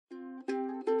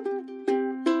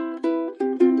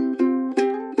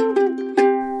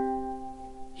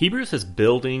Hebrews is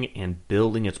building and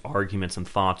building its arguments and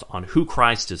thoughts on who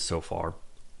Christ is so far,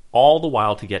 all the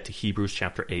while to get to Hebrews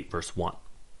chapter 8, verse 1.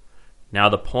 Now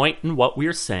the point in what we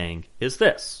are saying is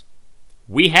this.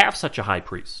 We have such a high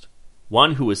priest,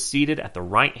 one who is seated at the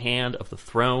right hand of the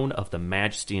throne of the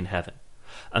majesty in heaven,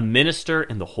 a minister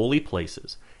in the holy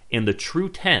places, in the true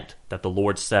tent that the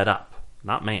Lord set up,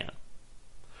 not man.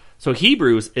 So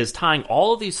Hebrews is tying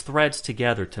all of these threads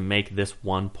together to make this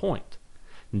one point.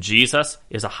 Jesus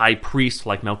is a high priest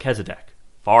like Melchizedek,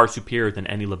 far superior than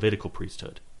any Levitical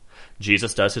priesthood.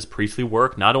 Jesus does his priestly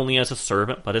work not only as a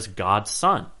servant, but as God's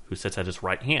son, who sits at his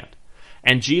right hand.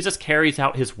 And Jesus carries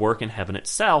out his work in heaven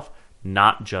itself,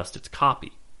 not just its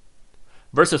copy.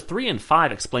 Verses 3 and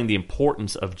 5 explain the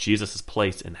importance of Jesus'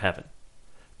 place in heaven.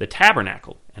 The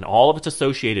tabernacle and all of its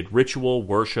associated ritual,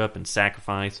 worship, and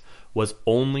sacrifice was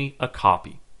only a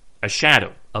copy, a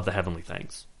shadow of the heavenly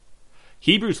things.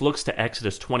 Hebrews looks to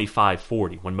Exodus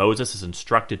 25:40 when Moses is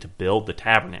instructed to build the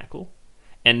tabernacle,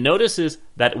 and notices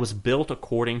that it was built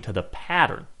according to the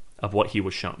pattern of what he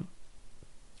was shown.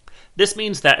 This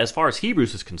means that as far as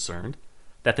Hebrews is concerned,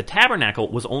 that the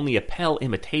tabernacle was only a pale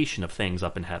imitation of things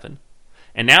up in heaven.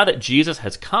 And now that Jesus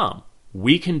has come,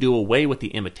 we can do away with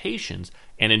the imitations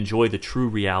and enjoy the true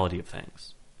reality of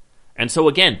things. And so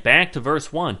again, back to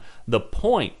verse 1, the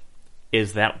point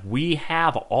is that we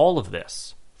have all of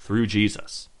this through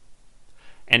Jesus.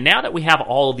 And now that we have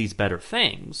all of these better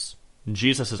things,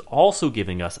 Jesus is also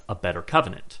giving us a better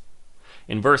covenant.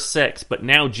 In verse 6, but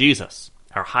now Jesus,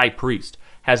 our high priest,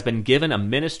 has been given a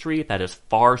ministry that is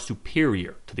far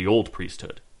superior to the old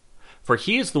priesthood. For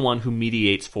he is the one who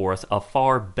mediates for us a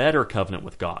far better covenant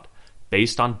with God,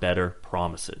 based on better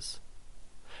promises.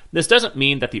 This doesn't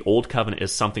mean that the old covenant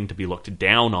is something to be looked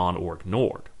down on or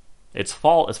ignored. Its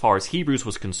fault, as far as Hebrews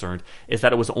was concerned, is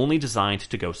that it was only designed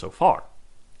to go so far.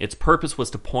 Its purpose was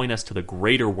to point us to the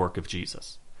greater work of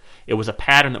Jesus. It was a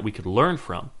pattern that we could learn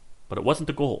from, but it wasn't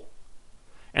the goal.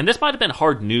 And this might have been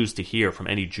hard news to hear from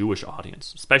any Jewish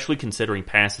audience, especially considering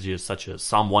passages such as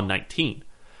Psalm 119,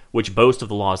 which boast of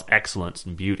the law's excellence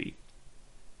and beauty.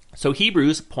 So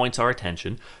Hebrews points our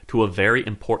attention to a very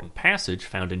important passage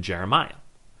found in Jeremiah.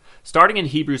 Starting in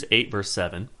Hebrews 8, verse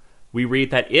 7, we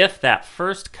read that if that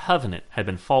first covenant had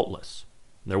been faultless,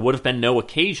 there would have been no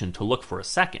occasion to look for a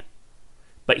second.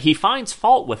 But he finds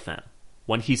fault with them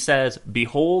when he says,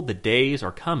 "Behold, the days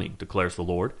are coming, declares the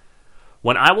Lord,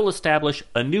 when I will establish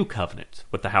a new covenant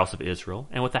with the house of Israel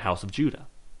and with the house of Judah."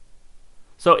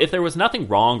 So if there was nothing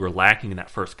wrong or lacking in that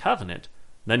first covenant,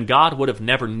 then God would have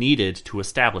never needed to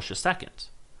establish a second.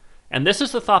 And this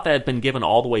is the thought that had been given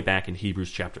all the way back in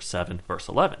Hebrews chapter 7, verse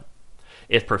 11.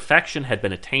 If perfection had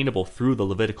been attainable through the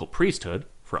Levitical priesthood,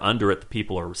 for under it the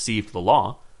people are received the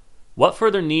law, what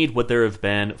further need would there have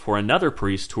been for another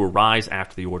priest to arise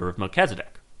after the order of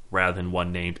Melchizedek, rather than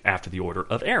one named after the order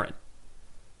of Aaron?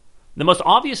 The most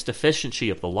obvious deficiency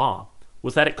of the law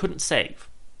was that it couldn't save.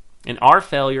 In our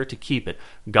failure to keep it,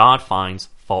 God finds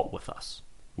fault with us.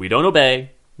 We don't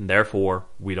obey, and therefore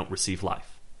we don't receive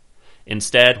life.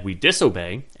 Instead, we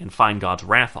disobey and find God's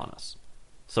wrath on us.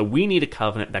 So we need a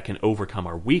covenant that can overcome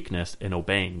our weakness in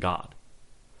obeying God.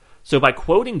 So by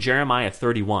quoting Jeremiah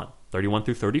 31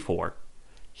 through 34,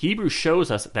 Hebrews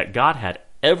shows us that God had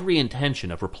every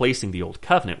intention of replacing the old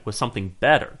covenant with something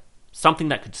better, something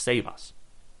that could save us.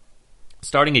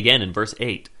 Starting again in verse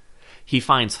 8, he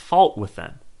finds fault with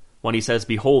them when he says,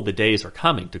 "Behold, the days are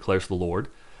coming, declares the Lord,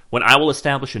 when I will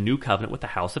establish a new covenant with the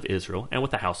house of Israel and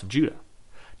with the house of Judah.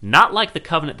 Not like the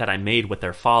covenant that I made with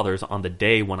their fathers on the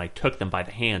day when I took them by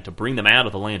the hand to bring them out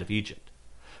of the land of Egypt.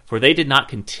 For they did not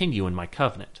continue in my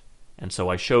covenant, and so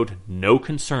I showed no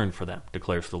concern for them,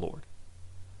 declares the Lord."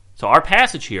 So our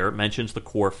passage here mentions the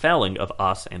core failing of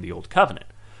us and the old covenant.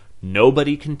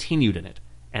 Nobody continued in it,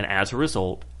 and as a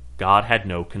result, God had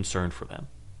no concern for them.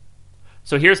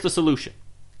 So here's the solution.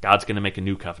 God's going to make a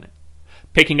new covenant.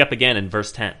 Picking up again in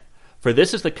verse 10, "For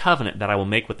this is the covenant that I will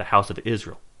make with the house of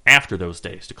Israel after those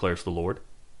days, declares the Lord.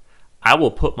 I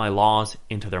will put my laws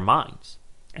into their minds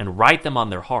and write them on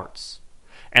their hearts.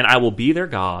 And I will be their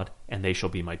God, and they shall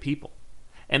be my people.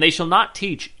 And they shall not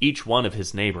teach each one of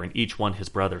his neighbor and each one his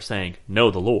brother, saying, 'Know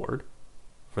the Lord,'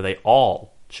 for they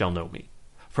all shall know me,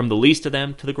 from the least of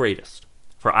them to the greatest.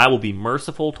 For I will be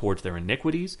merciful towards their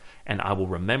iniquities, and I will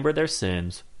remember their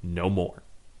sins no more."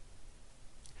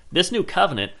 This new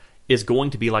covenant is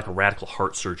going to be like a radical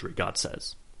heart surgery, God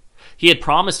says. He had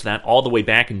promised that all the way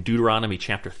back in Deuteronomy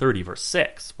chapter 30, verse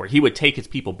 6, where he would take his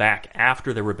people back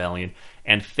after their rebellion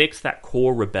and fix that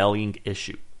core rebelling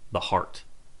issue, the heart.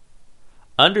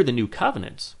 Under the new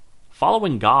covenant,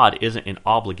 following God isn't an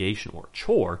obligation or a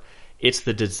chore, it's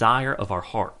the desire of our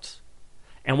hearts.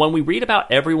 And when we read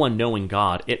about everyone knowing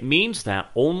God, it means that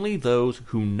only those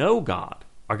who know God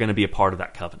are going to be a part of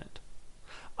that covenant.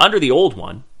 Under the old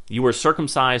one, you were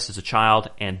circumcised as a child,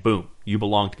 and boom, you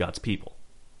belong to God's people.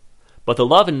 But the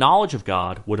love and knowledge of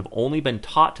God would have only been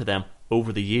taught to them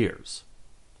over the years.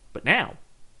 But now,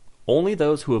 only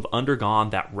those who have undergone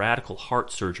that radical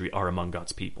heart surgery are among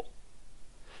God's people.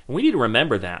 And we need to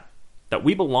remember that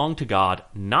we belong to God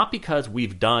not because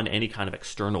we've done any kind of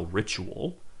external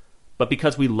ritual, but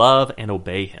because we love and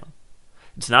obey Him.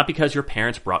 It's not because your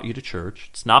parents brought you to church.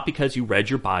 It's not because you read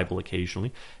your Bible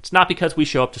occasionally. It's not because we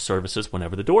show up to services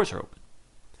whenever the doors are open.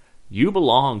 You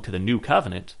belong to the new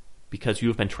covenant because you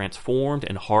have been transformed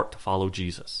in heart to follow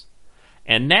Jesus.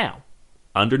 And now,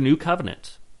 under new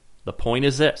covenant, the point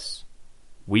is this: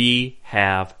 we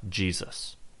have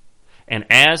Jesus. And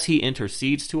as He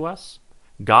intercedes to us,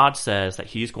 God says that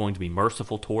He is going to be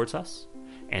merciful towards us,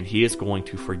 and He is going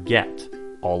to forget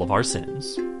all of our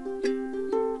sins.